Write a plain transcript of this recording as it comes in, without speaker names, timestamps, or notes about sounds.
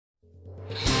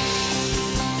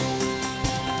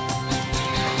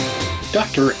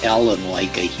Dr. Alan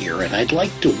Lycka here, and I'd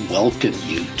like to welcome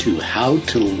you to How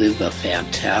to Live a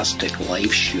Fantastic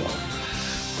Life show,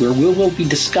 where we will be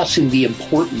discussing the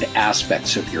important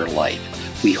aspects of your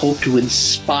life. We hope to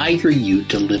inspire you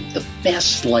to live the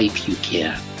best life you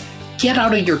can. Get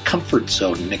out of your comfort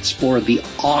zone and explore the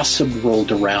awesome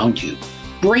world around you.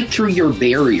 Break through your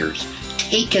barriers.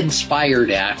 Take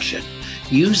inspired action.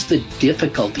 Use the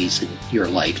difficulties in your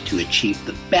life to achieve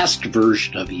the best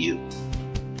version of you.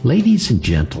 Ladies and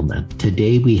gentlemen,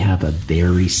 today we have a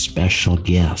very special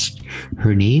guest.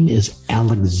 Her name is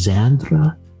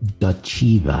Alexandra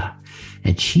Dociva,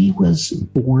 and she was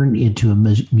born into a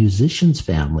musician's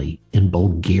family in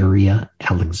Bulgaria,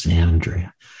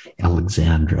 Alexandra.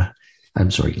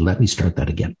 I'm sorry, let me start that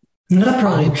again. Not a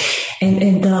problem.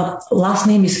 And the last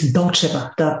name is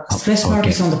Dociva. The stress mark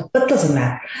is on the, but doesn't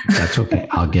matter. That's okay.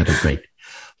 I'll get it right.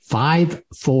 5,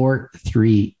 4,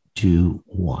 3, 2,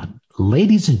 1.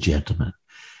 Ladies and gentlemen,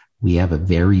 we have a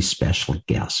very special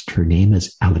guest. Her name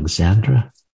is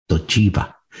Alexandra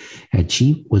Dociva, and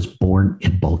she was born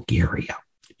in Bulgaria.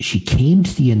 She came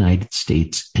to the United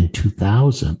States in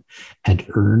 2000 and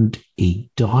earned a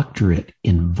doctorate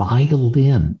in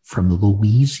violin from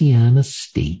Louisiana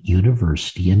State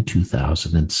University in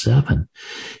 2007.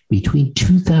 Between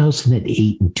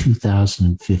 2008 and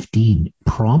 2015,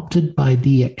 prompted by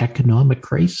the economic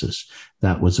crisis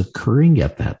that was occurring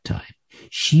at that time,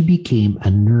 she became a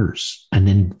nurse, an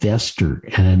investor,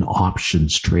 and an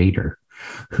options trader.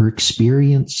 Her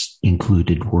experience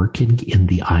included working in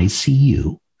the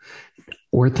ICU,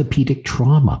 orthopedic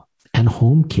trauma, and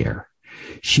home care.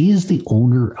 She is the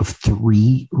owner of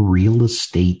 3 real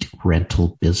estate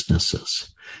rental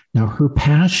businesses. Now, her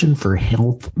passion for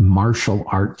health, martial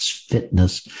arts,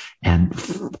 fitness, and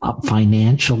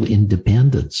financial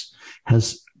independence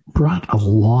has brought a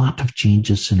lot of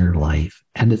changes in her life,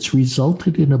 and it's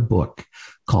resulted in a book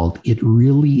called It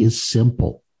Really Is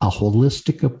Simple, a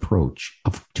holistic approach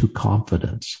to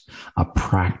confidence, a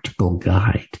practical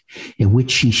guide in which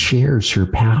she shares her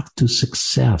path to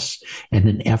success and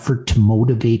an effort to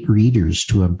motivate readers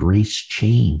to embrace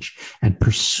change and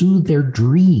pursue their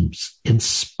dreams in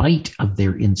spite of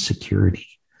their insecurity.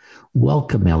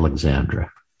 Welcome,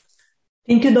 Alexandra.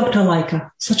 Thank you, Dr.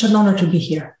 Lycka. Such an honor to be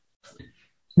here.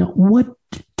 Now,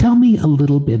 tell me a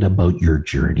little bit about your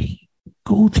journey.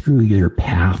 Go through your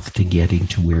path to getting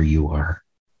to where you are.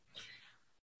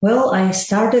 Well, I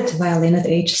started violin at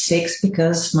age 6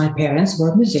 because my parents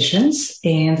were musicians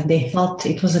and they thought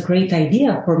it was a great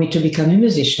idea for me to become a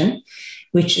musician,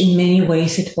 which in many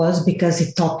ways it was because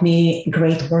it taught me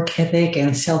great work ethic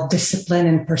and self-discipline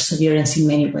and perseverance in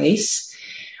many ways.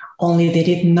 Only they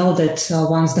didn't know that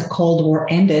once the Cold War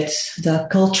ended, the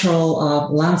cultural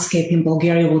landscape in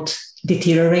Bulgaria would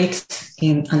deteriorate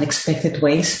in unexpected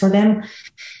ways for them.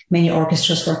 Many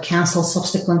orchestras were canceled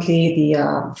subsequently.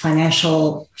 The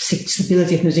financial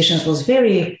stability of musicians was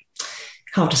very,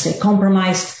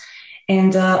 compromised.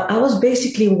 And I was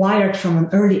basically wired from an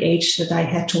early age that I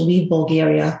had to leave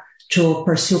Bulgaria to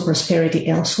pursue prosperity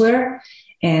elsewhere.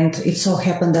 And it so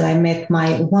happened that I met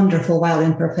my wonderful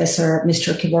violin professor,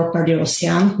 Mr. Kevork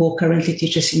Mardirosyan, who currently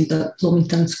teaches in the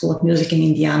Bloomington School of Music in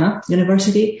Indiana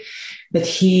University. But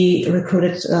he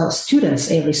recruited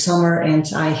students every summer, and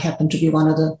I happened to be one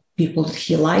of the people that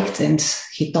he liked, and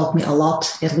he taught me a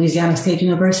lot at Louisiana State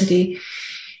University.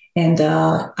 And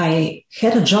I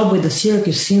had a job with the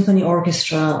Syracuse Symphony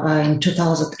Orchestra in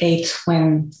 2008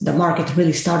 when the market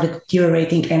really started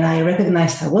deteriorating, and I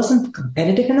recognized I wasn't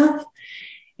competitive enough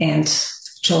and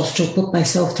chose to put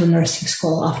myself through nursing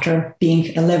school after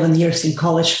being 11 years in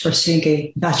college, pursuing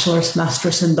a bachelor's,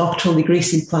 master's, and doctoral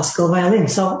degrees in classical violin.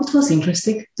 So it was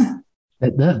interesting.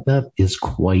 That is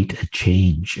quite a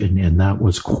change, and that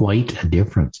was quite a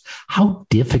difference. How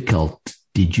difficult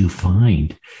did you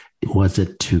find was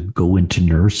it to go into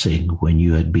nursing when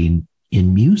you had been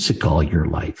in music all your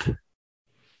life?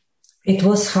 It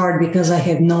was hard because I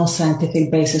had no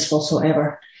scientific basis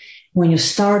whatsoever. When you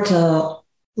start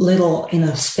little in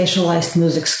a specialized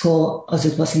music school, as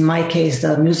it was in my case,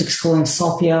 the music school in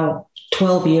Sofia,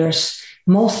 12 years,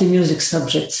 mostly music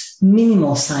subjects,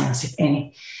 minimal science, if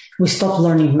any. We stopped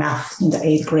learning math in the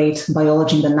 8th grade,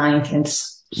 biology in the 9th,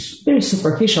 and very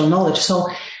superficial knowledge. So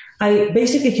I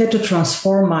basically had to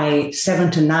transform my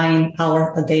 7 to 9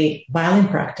 hour a day violin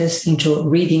practice into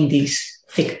reading these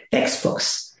thick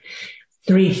textbooks.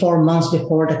 3-4 months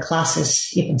before the classes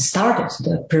even started,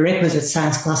 the prerequisite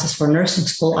science classes for nursing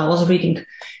school, I was reading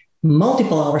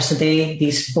multiple hours a day,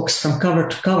 these books from cover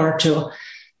to cover to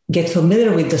get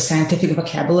familiar with the scientific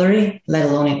vocabulary, let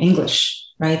alone in English.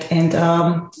 right? And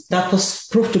that was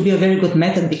proved to be a very good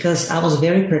method because I was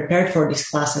very prepared for these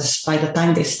classes by the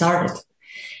time they started.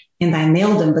 And I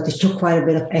nailed them, but it took quite a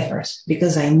bit of effort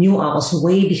because I knew I was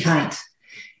way behind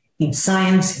in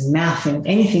science, in math, and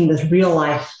anything that real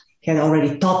life had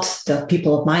already taught the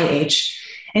people of my age.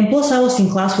 And plus, I was in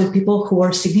class with people who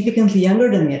were significantly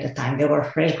younger than me at the time. They were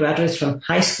fresh graduates from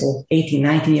high school, 18,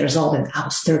 19 years old, and I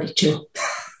was 32.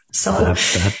 So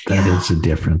that is a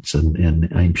difference. And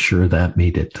I'm sure that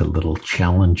made it a little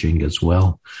challenging as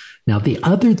well. Now, the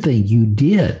other thing you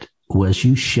did was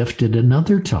you shifted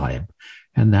another time,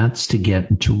 and that's to get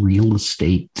into real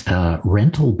estate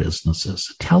rental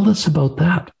businesses. Tell us about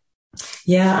that.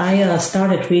 Yeah, I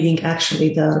started reading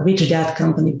actually the Rich Dad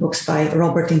Company books by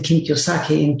Robert and Kim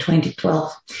Kiyosaki in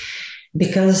 2012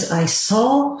 because I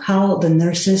saw how the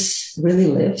nurses really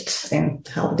lived and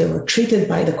how they were treated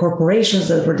by the corporations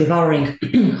that were devouring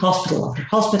hospital after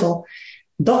hospital.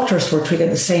 Doctors were treated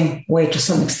the same way to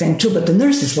some extent too, but the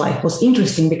nurses' life was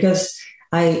interesting because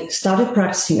I started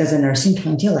practicing as a nurse in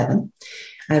 2011.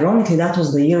 Ironically, that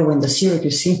was the year when the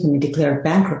Syracuse Symphony declared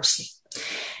bankruptcy.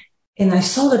 And I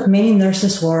saw that many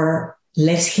nurses were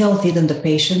less healthy than the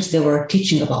patients they were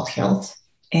teaching about health.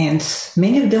 And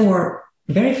many of them were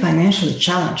very financially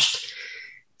challenged.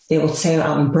 They would say,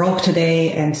 I'm broke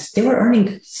today. And they were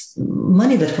earning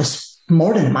money that was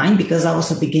more than mine because I was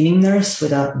a beginning nurse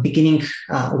with a beginning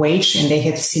wage and they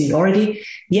had seniority.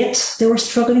 Yet they were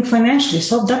struggling financially.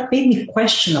 So that made me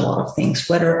question a lot of things,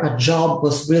 whether a job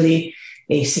was really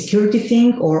a security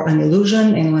thing or an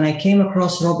illusion. And when I came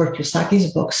across Robert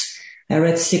Kiyosaki's books, I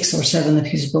read 6 or 7 of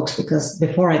his books because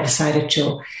before I decided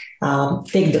to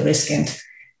take the risk and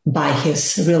buy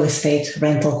his real estate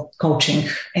rental coaching.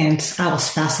 And I was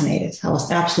fascinated. I was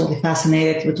absolutely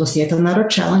fascinated. It was yet another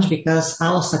challenge because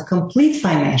I was a complete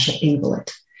financial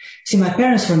invalid. See, my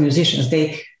parents were musicians.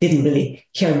 They didn't really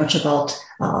care much about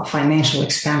financial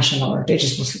expansion, or they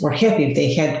just were happy if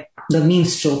they had the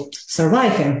means to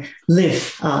survive and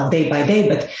live day by day.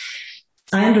 But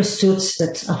I understood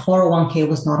that a 401k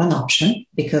was not an option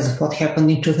because of what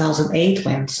happened in 2008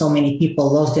 when so many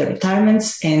people lost their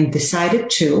retirements, and decided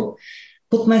to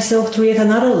put myself through yet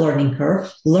another learning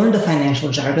curve, learn the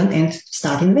financial jargon, and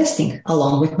start investing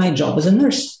along with my job as a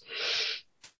nurse.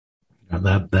 Now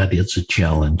that is a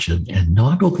challenge. And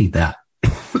not only that,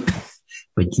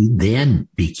 but you then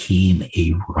became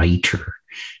a writer.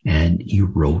 And you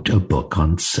wrote a book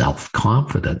on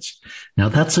self-confidence. Now,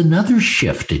 that's another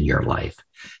shift in your life.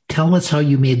 Tell us how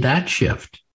you made that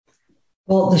shift.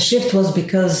 Well, the shift was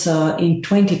because in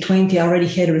 2020, I already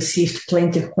had received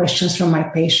plenty of questions from my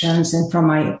patients and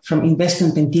from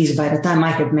investment mentees by the time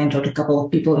I had mentored a couple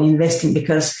of people in investing,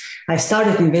 because I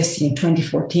started investing in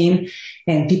 2014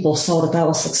 and people saw that I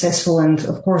was successful. And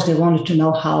of course, they wanted to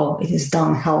know how it is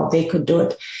done, how they could do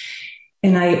it.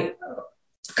 And I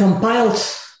compiled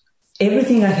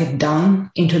everything I had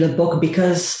done into the book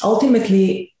because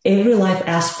ultimately every life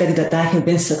aspect that I have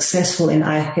been successful in,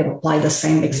 I have applied the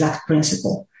same exact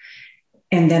principle.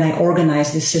 And then I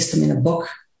organized this system in a book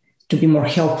to be more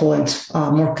helpful and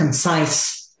more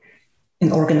concise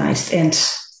and organized. And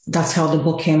that's how the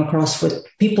book came across, with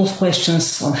people's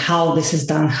questions on how this is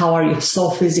done. How are you so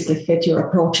physically fit? You're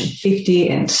approaching 50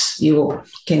 and you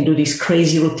can do these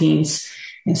crazy routines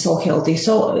and so healthy.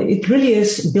 So it really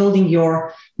is building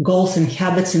your goals and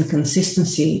habits and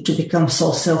consistency to become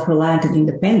so self-reliant and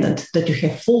independent that you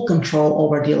have full control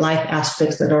over the life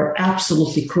aspects that are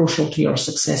absolutely crucial to your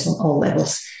success on all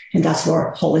levels. And that's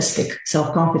where holistic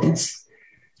self-confidence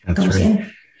comes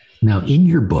in. Now, in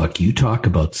your book, you talk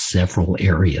about several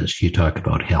areas. You talk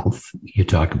about health, you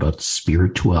talk about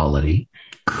spirituality,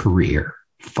 career,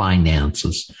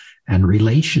 finances, and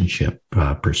relationship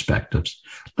perspectives.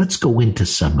 Let's go into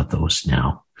some of those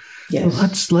now.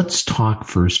 Yes. Let's talk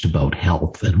first about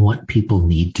health and what people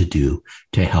need to do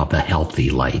to have a healthy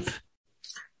life.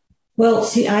 Well,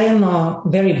 see, I am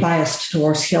very biased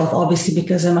towards health, obviously,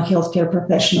 because I'm a healthcare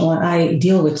professional and I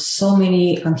deal with so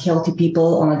many unhealthy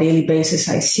people on a daily basis.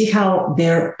 I see how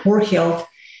their poor health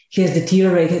has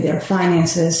deteriorated their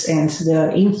finances, and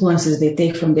the influences they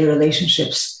take from their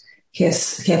relationships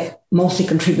have mostly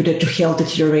contributed to health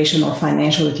deterioration or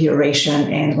financial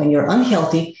deterioration. And when you're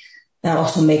unhealthy, that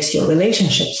also makes your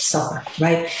relationships suffer,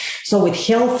 right? So with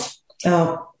health,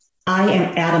 I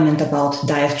am adamant about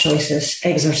diet choices,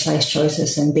 exercise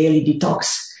choices, and daily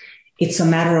detox. It's a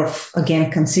matter of, again,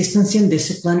 consistency and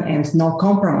discipline and no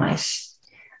compromise.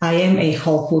 I am a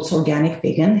whole foods organic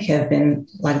vegan, have been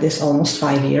like this almost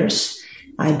 5 years.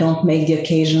 I don't make the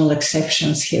occasional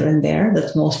exceptions here and there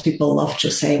that most people love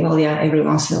to say, well, yeah, every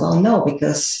once in a while. No,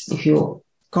 because if you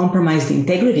compromise the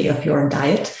integrity of your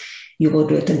diet, You will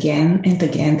do it again and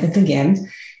again and again,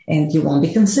 and you won't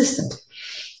be consistent.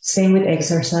 Same with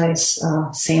exercise,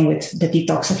 same with the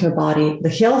detox of your body.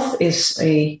 The health is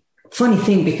a funny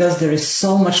thing because there is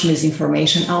so much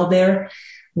misinformation out there.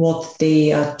 What they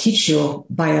teach you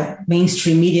by a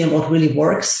mainstream media, what really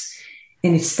works.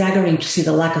 And it's staggering to see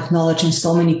the lack of knowledge in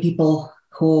so many people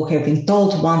who have been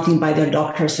told one thing by their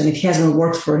doctors and it hasn't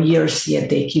worked for years,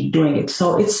 yet they keep doing it.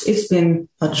 So it's been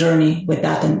a journey with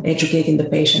that and educating the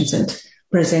patients and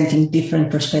presenting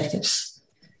different perspectives.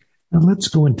 Now let's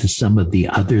go into some of the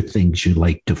other things you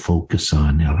like to focus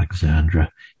on,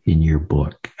 Alexandra, in your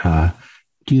book.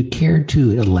 Do you care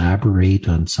to elaborate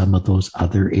on some of those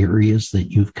other areas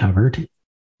that you've covered?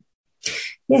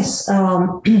 Yes.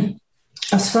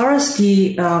 As far as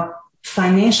the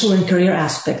financial and career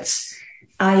aspects,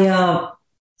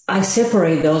 I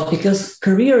separate those because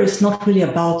career is not really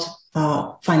about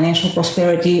financial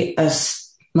prosperity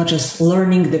as much as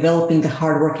learning, developing the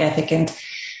hard work ethic and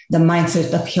the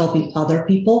mindset of helping other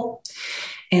people.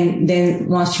 And then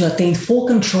once you attain full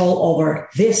control over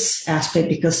this aspect,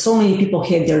 because so many people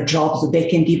hate their jobs that they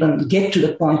can't even get to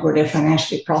the point where they're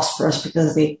financially prosperous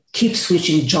because they keep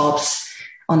switching jobs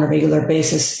on a regular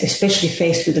basis, especially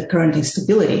faced with the current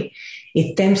instability.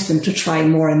 It tempts them to try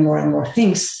more and more and more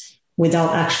things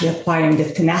without actually acquiring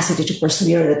the tenacity to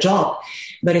persevere at a job.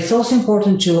 But it's also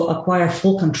important to acquire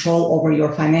full control over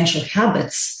your financial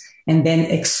habits and then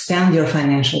expand your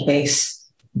financial base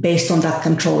based on that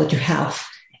control that you have.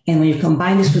 And when you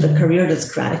combine this with a career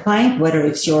that's gratifying, whether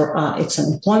it's it's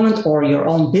an employment or your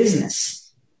own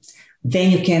business,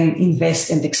 then you can invest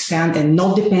and expand and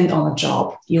not depend on a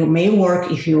job. You may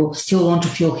work if you still want to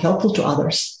feel helpful to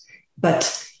others,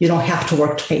 but you don't have to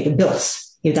work to pay the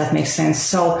bills, if that makes sense.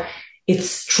 So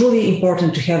it's truly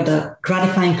important to have the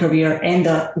gratifying career and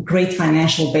a great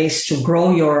financial base to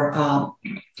grow your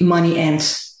money and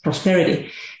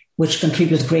prosperity, which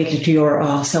contributes greatly to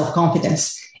your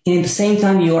self-confidence. And at the same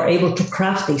time, you are able to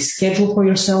craft a schedule for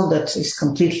yourself that is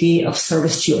completely of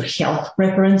service to your health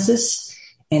preferences,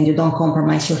 and you don't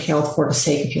compromise your health for the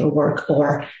sake of your work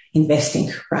or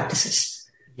investing practices.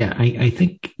 Yeah, I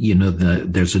think,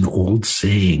 there's an old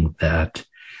saying that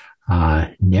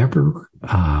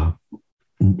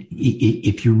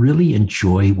if you really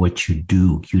enjoy what you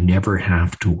do, you never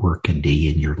have to work a day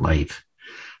in your life.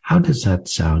 How does that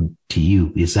sound to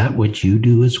you? Is that what you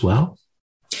do as well?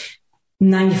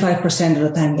 95% of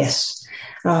the time, yes.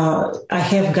 I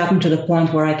have gotten to the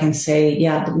point where I can say,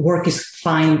 yeah, the work is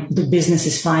fine, the business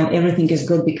is fine, everything is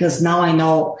good, because now I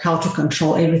know how to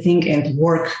control everything and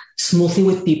work smoothly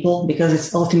with people, because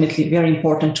it's ultimately very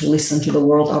important to listen to the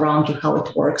world around you, how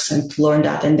it works, and to learn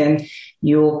that. And then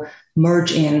you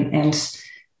merge in and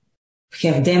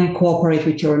have them cooperate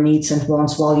with your needs and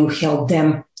wants while you help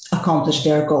them accomplish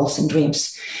their goals and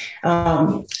dreams.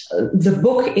 The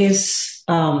book is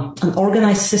an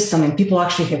organized system, and people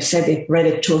actually have said they've read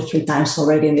it 2 or 3 times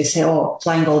already, and they say,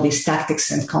 applying all these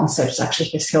tactics and concepts actually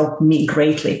has helped me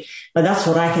greatly. But that's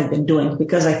what I have been doing,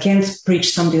 because I can't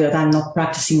preach something that I'm not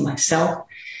practicing myself.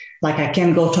 Like I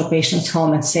can't go to a patient's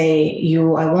home and say,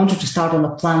 I want you to start on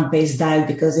a plant-based diet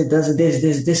because it does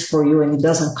this for you, and it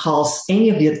doesn't cause any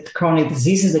of the chronic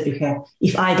diseases that you have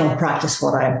if I don't practice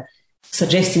what I'm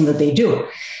suggesting that they do.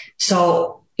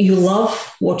 So you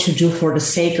love what you do for the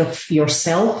sake of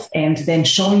yourself, and then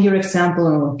showing your example.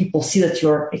 And when people see that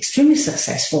you're extremely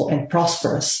successful and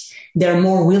prosperous, they're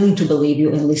more willing to believe you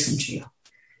and listen to you.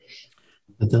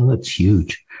 That's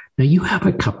huge. Now, you have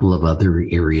a couple of other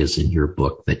areas in your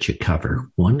book that you cover.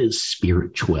 One is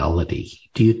spirituality.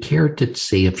 Do you care to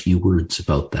say a few words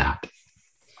about that?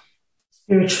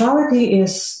 Spirituality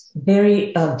is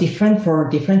very different for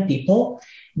different people.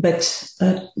 But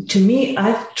to me,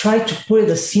 I've tried to put it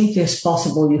as simply as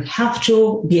possible. You have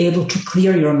to be able to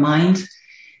clear your mind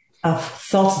of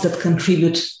thoughts that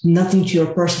contribute nothing to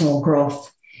your personal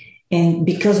growth. And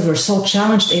because we're so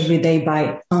challenged every day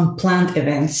by unplanned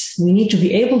events, we need to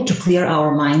be able to clear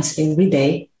our minds every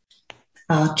day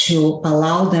to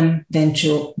allow them then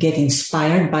to get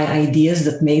inspired by ideas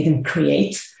that make them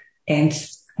create and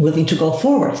willing to go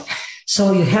forward.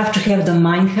 So you have to have the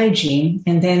mind hygiene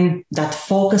and then that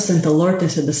focus and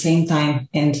alertness at the same time.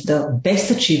 And the best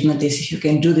achievement is if you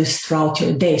can do this throughout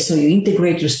your day. So you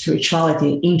integrate your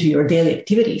spirituality into your daily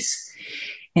activities.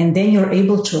 And then you're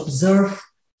able to observe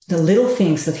the little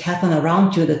things that happen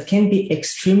around you that can be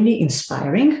extremely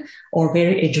inspiring or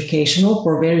very educational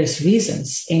for various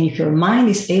reasons. And if your mind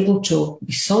is able to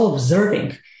be so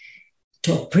observing,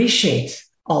 to appreciate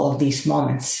all of these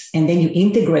moments, and then you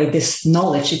integrate this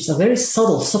knowledge, it's a very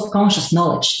subtle subconscious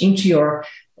knowledge into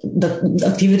the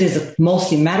activities that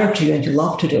mostly matter to you and you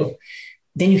love to do,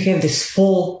 then you have this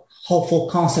full, hopeful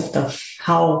concept of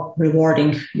how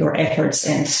rewarding your efforts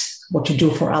and what you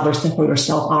do for others and for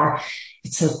yourself are.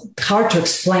 It's hard to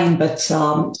explain, but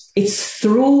it's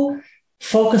through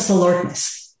focus,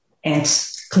 alertness, and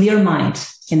clear mind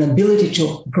and ability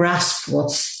to grasp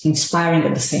what's inspiring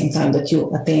at the same time that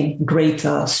you attain great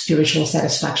spiritual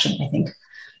satisfaction, I think.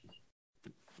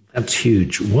 That's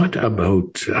huge. What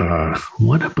about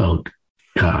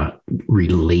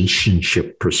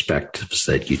relationship perspectives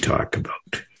that you talk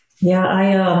about?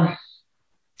 Yeah,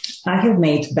 I have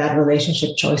made bad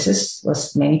relationship choices,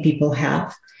 as many people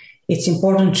have. It's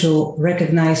important to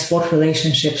recognize what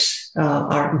relationships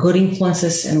are good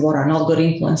influences and what are not good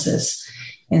influences.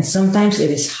 And sometimes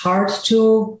it is hard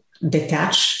to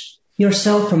detach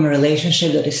yourself from a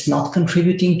relationship that is not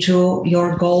contributing to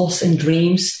your goals and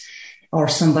dreams, or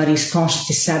somebody's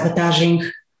consciously sabotaging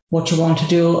what you want to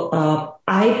do.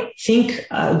 I think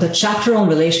the chapter on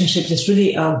relationships is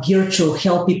really geared to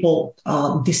help people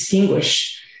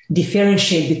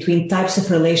differentiate between types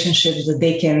of relationships that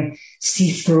they can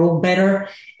see through better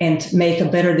and make a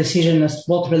better decision as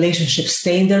what relationships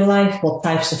stay in their life, what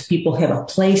types of people have a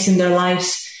place in their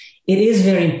lives. It is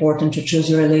very important to choose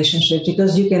your relationship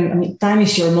because time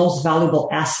is your most valuable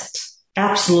asset,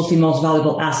 absolutely most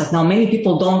valuable asset. Now, many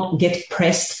people don't get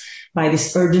pressed by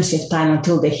this urgency of time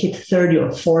until they hit 30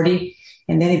 or 40.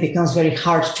 And then it becomes very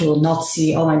hard to not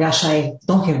see, oh my gosh, I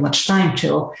don't have much time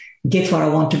to get where I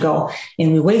want to go.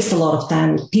 And we waste a lot of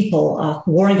time with people,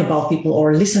 worrying about people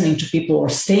or listening to people or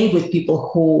staying with people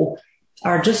who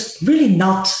are just really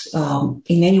not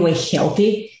in any way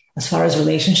healthy as far as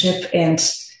relationship. And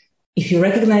if you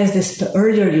recognize this, the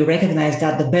earlier you recognize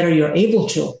that, the better you're able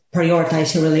to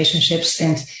prioritize your relationships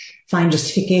and find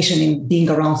justification in being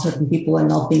around certain people and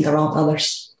not being around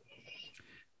others.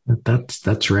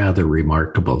 That's rather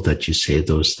remarkable that you say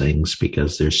those things,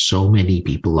 because there's so many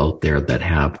people out there that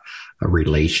have a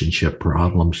relationship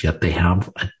problems, yet they have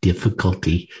a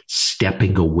difficulty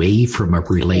stepping away from a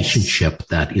relationship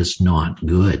that is not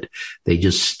good. They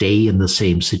just stay in the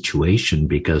same situation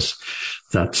because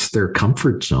that's their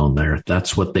comfort zone there.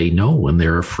 That's what they know, and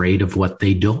they're afraid of what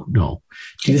they don't know.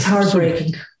 It's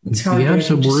heartbreaking. Do you have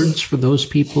some words for those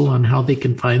people on how they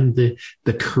can find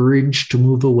the courage to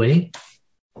move away?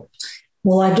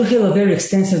 Well, I do have a very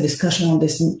extensive discussion on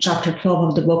this in chapter 12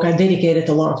 of the book. I dedicated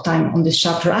a lot of time on this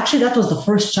chapter. Actually, that was the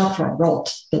first chapter I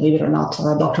wrote, believe it or not,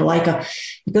 Dr. Laika,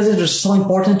 because it was so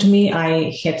important to me.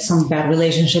 I had some bad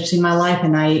relationships in my life,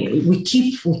 and we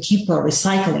keep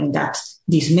recycling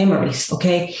these memories.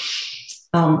 Okay.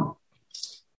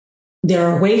 There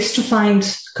are ways to find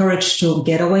courage to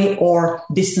get away or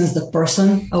distance the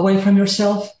person away from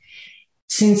yourself.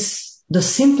 Since the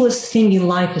simplest thing in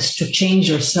life is to change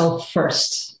yourself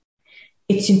first,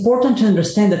 it's important to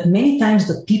understand that many times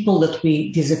the people that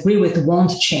we disagree with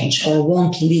won't change or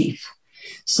won't leave.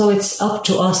 So it's up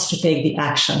to us to take the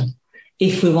action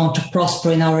if we want to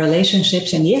prosper in our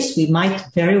relationships. And yes, we might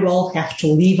very well have to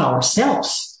leave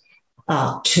ourselves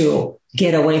to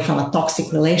get away from a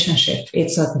toxic relationship.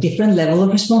 It's a different level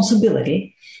of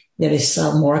responsibility. There is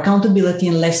more accountability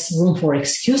and less room for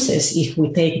excuses if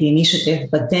we take the initiative.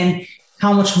 But then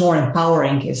how much more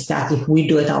empowering is that if we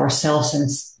do it ourselves and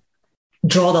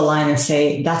draw the line and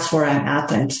say, that's where I'm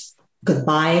at and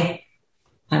goodbye.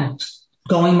 I'm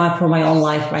going for my own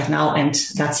life right now, and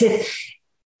that's it.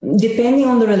 Depending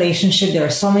on the relationship, there are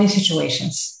so many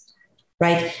situations,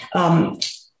 right?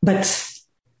 But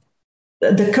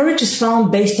the courage is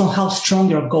found based on how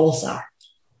strong your goals are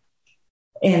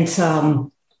and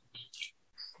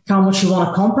how much you want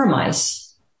to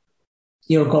compromise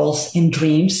your goals and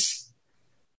dreams.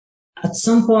 At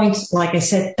some point, like I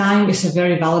said, time is a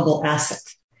very valuable asset.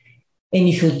 And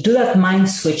if you do that mind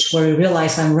switch where you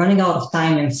realize I'm running out of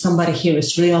time and somebody here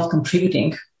is really not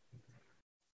contributing,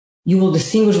 you will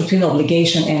distinguish between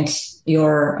obligation and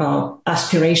your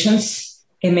aspirations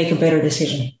and make a better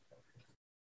decision.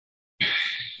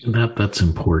 That's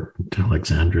important,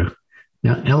 Alexandra.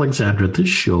 Now, Alexandra, this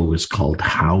show is called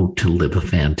How to Live a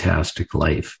Fantastic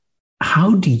Life.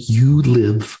 How do you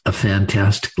live a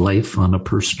fantastic life on a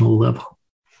personal level?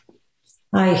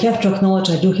 I have to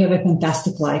acknowledge I do have a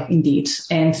fantastic life indeed.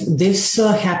 And this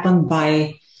happened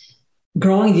by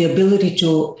growing the ability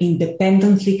to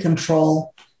independently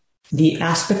control the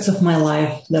aspects of my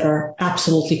life that are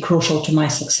absolutely crucial to my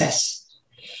success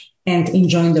and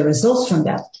enjoying the results from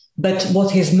that. But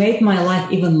what has made my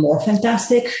life even more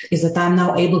fantastic is that I'm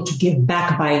now able to give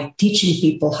back by teaching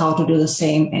people how to do the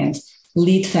same and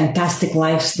lead fantastic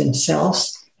lives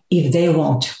themselves if they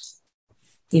want.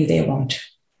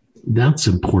 That's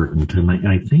important. And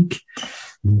I think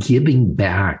giving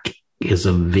back is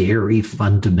a very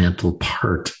fundamental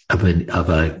part of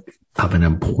an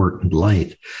important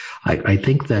life. I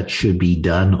think that should be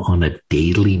done on a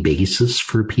daily basis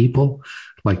for people.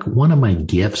 Like, one of my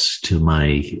gifts to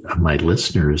my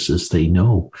listeners is they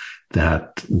know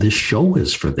that this show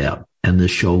is for them, and the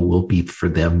show will be for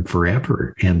them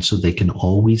forever. And so they can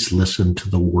always listen to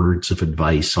the words of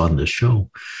advice on the show.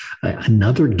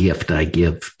 Another gift I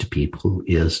give to people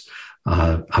is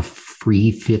a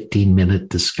free 15-minute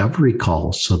discovery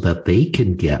call so that they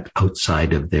can get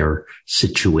outside of their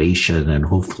situation and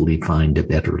hopefully find a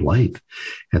better life.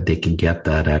 And they can get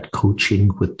that at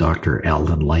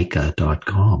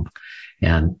coachingwithdralanleica.com.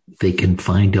 And they can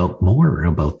find out more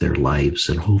about their lives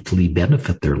and hopefully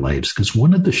benefit their lives. Because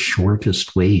one of the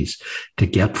shortest ways to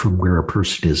get from where a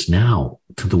person is now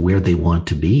to where they want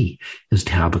to be is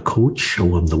to have a coach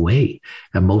show them the way.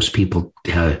 And most people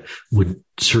would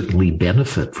certainly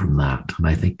benefit from that. And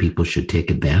I think people should take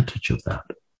advantage of that.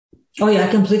 Oh, yeah, I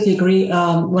completely agree.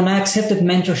 When I accepted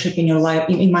mentorship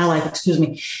in my life,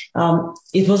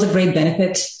 it was a great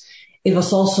benefit. It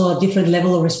was also a different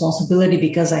level of responsibility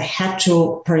because I had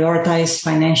to prioritize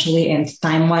financially and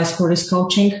time-wise for this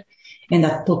coaching. And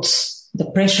that puts the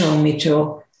pressure on me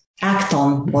to act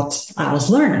on what I was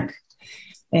learning.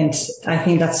 And I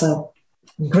think that's a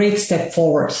great step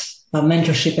forward.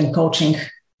 Mentorship and coaching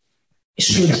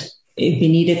should be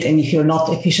needed. And if you're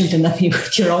not efficient enough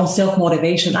with your own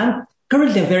self-motivation, I'm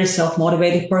currently a very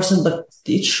self-motivated person, but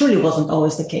it surely wasn't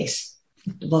always the case.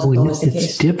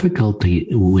 It's difficult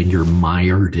when you're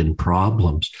mired in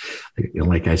problems,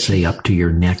 like I say, up to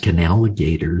your neck in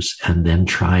alligators, and then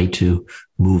try to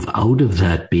move out of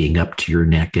that being up to your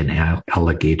neck in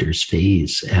alligators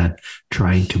phase and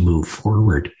trying to move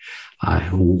forward.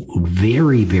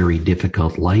 Very, very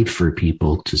difficult life for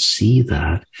people to see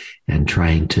that and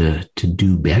trying to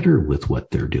do better with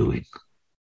what they're doing.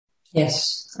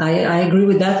 Yes, I agree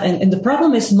with that. And the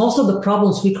problem is most of the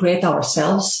problems we create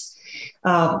ourselves.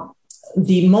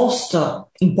 The most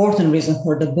important reason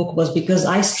for the book was because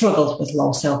I struggled with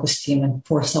low self-esteem and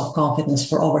poor self-confidence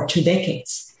for over 2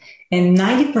 decades. And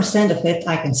 90% of it,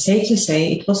 I can safely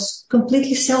say, it was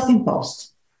completely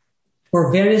self-imposed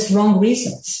for various wrong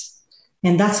reasons.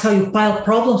 And that's how you pile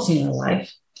problems in your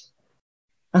life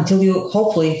until you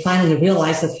hopefully finally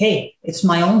realize that, hey, it's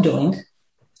my own doing.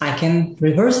 I can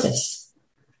reverse this.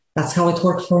 That's how it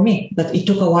worked for me. But it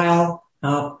took a while.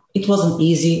 It wasn't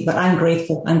easy, but I'm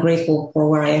grateful. I'm grateful for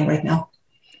where I am right now.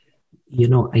 You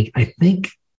know, I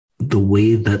think the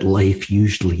way that life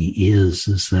usually is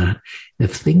that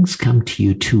if things come to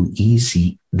you too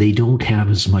easy, they don't have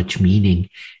as much meaning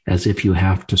as if you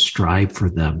have to strive for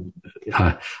them.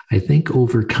 I think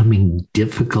overcoming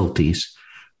difficulties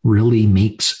really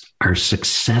makes our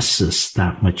successes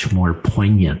that much more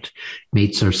poignant,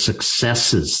 makes our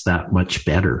successes that much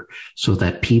better, so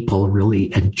that people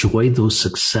really enjoy those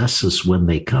successes when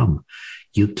they come.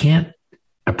 You can't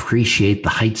appreciate the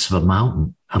heights of a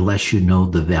mountain unless you know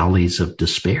the valleys of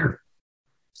despair.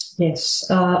 Yes,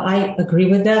 I agree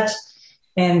with that.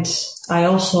 And I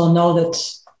also know that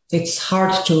it's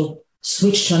hard to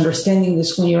switch to understanding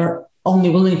this when you're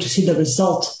only willing to see the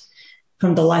result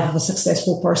from the life of a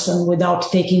successful person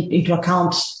without taking into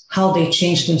account how they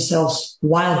changed themselves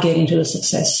while getting to the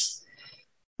success.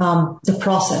 The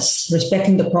process,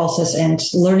 respecting the process and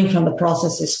learning from the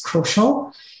process is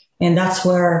crucial. And that's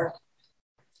where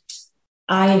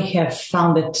I have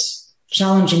found it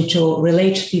challenging to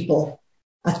relate to people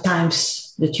at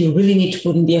times, that you really need to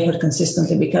put in the effort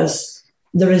consistently, because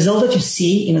the result that you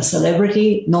see in a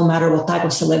celebrity, no matter what type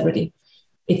of celebrity,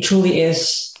 it truly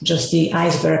is just the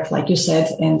iceberg, like you said,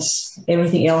 and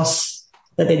everything else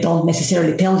that they don't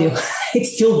necessarily tell you,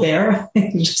 it's still there.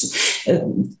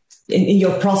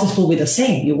 Your process will be the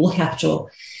same. You will have to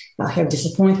have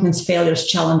disappointments, failures,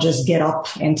 challenges, get up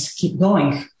and keep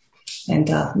going and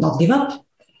not give up.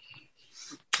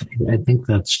 I think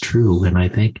that's true. And I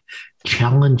think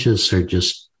challenges are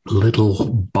just little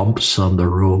bumps on the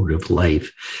road of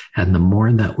life. And the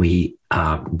more that we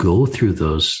go through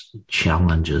those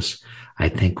challenges, I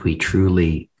think we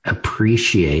truly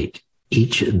appreciate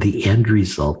the end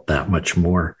result that much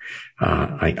more.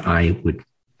 I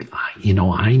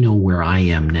know where I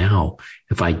am now.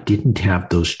 If I didn't have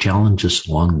those challenges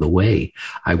along the way,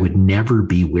 I would never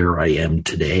be where I am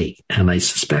today. And I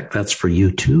suspect that's for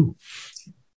you too.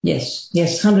 Yes,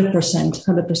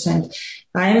 100%.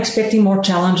 I am expecting more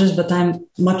challenges, but I'm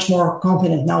much more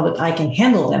confident now that I can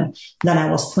handle them than I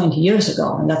was 20 years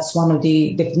ago. And that's one of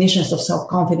the definitions of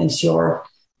self-confidence, your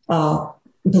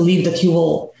belief that you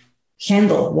will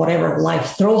handle whatever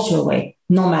life throws your way,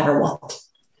 no matter what.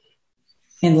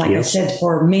 And like I said,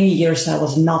 for many years, I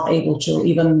was not able to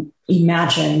even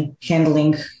imagine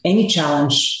handling any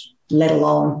challenge, let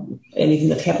alone anything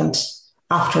that happened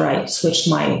after I switched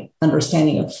my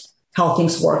understanding of how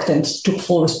things worked and took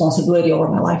full responsibility over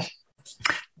my life.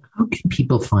 How can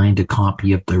people find a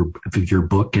copy of your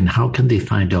book, and how can they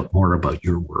find out more about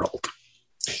your world?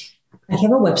 I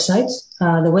have a website.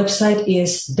 The website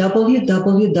is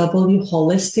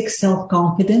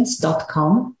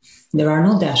www.holisticselfconfidence.com. There are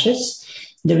no dashes.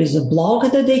 There is a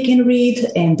blog that they can read,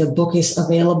 and the book is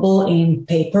available in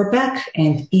paperback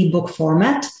and ebook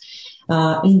format.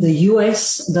 In the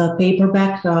US, the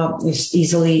paperback is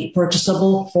easily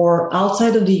purchasable. For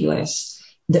outside of the US,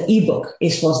 the ebook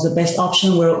was the best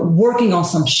option. We're working on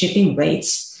some shipping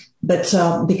rates, but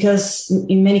because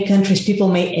in many countries, people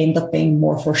may end up paying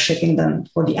more for shipping than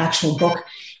for the actual book,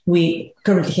 we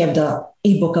currently have the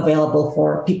ebook available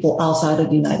for people outside of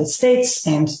the United States.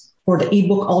 And for the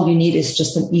ebook, all you need is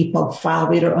just an EPUB file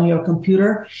reader on your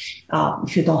computer.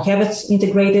 If you don't have it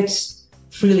integrated,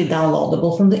 freely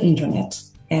downloadable from the internet.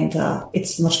 And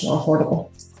it's much more affordable,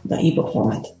 the ebook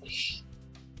format.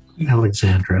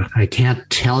 Alexandra, I can't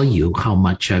tell you how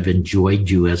much I've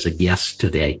enjoyed you as a guest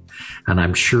today. And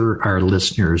I'm sure our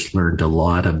listeners learned a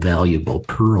lot of valuable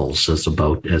pearls as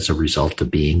a result of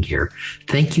being here.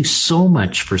 Thank you so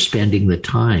much for spending the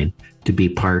time to be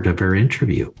part of our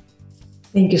interview.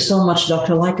 Thank you so much,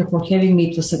 Dr. Leica, for having me.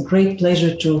 It was a great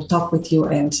pleasure to talk with you,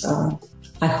 and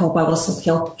I hope I was of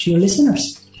help to your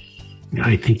listeners.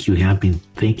 I think you have been.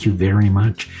 Thank you very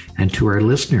much. And to our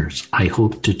listeners, I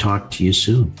hope to talk to you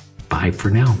soon. Bye for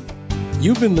now.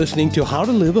 You've been listening to How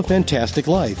to Live a Fantastic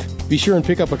Life. Be sure and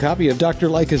pick up a copy of Dr.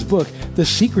 Leica's book, The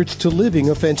Secrets to Living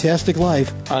a Fantastic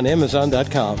Life, on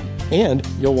Amazon.com. And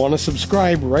you'll want to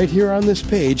subscribe right here on this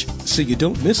page so you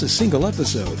don't miss a single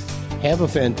episode. Have a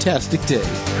fantastic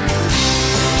day.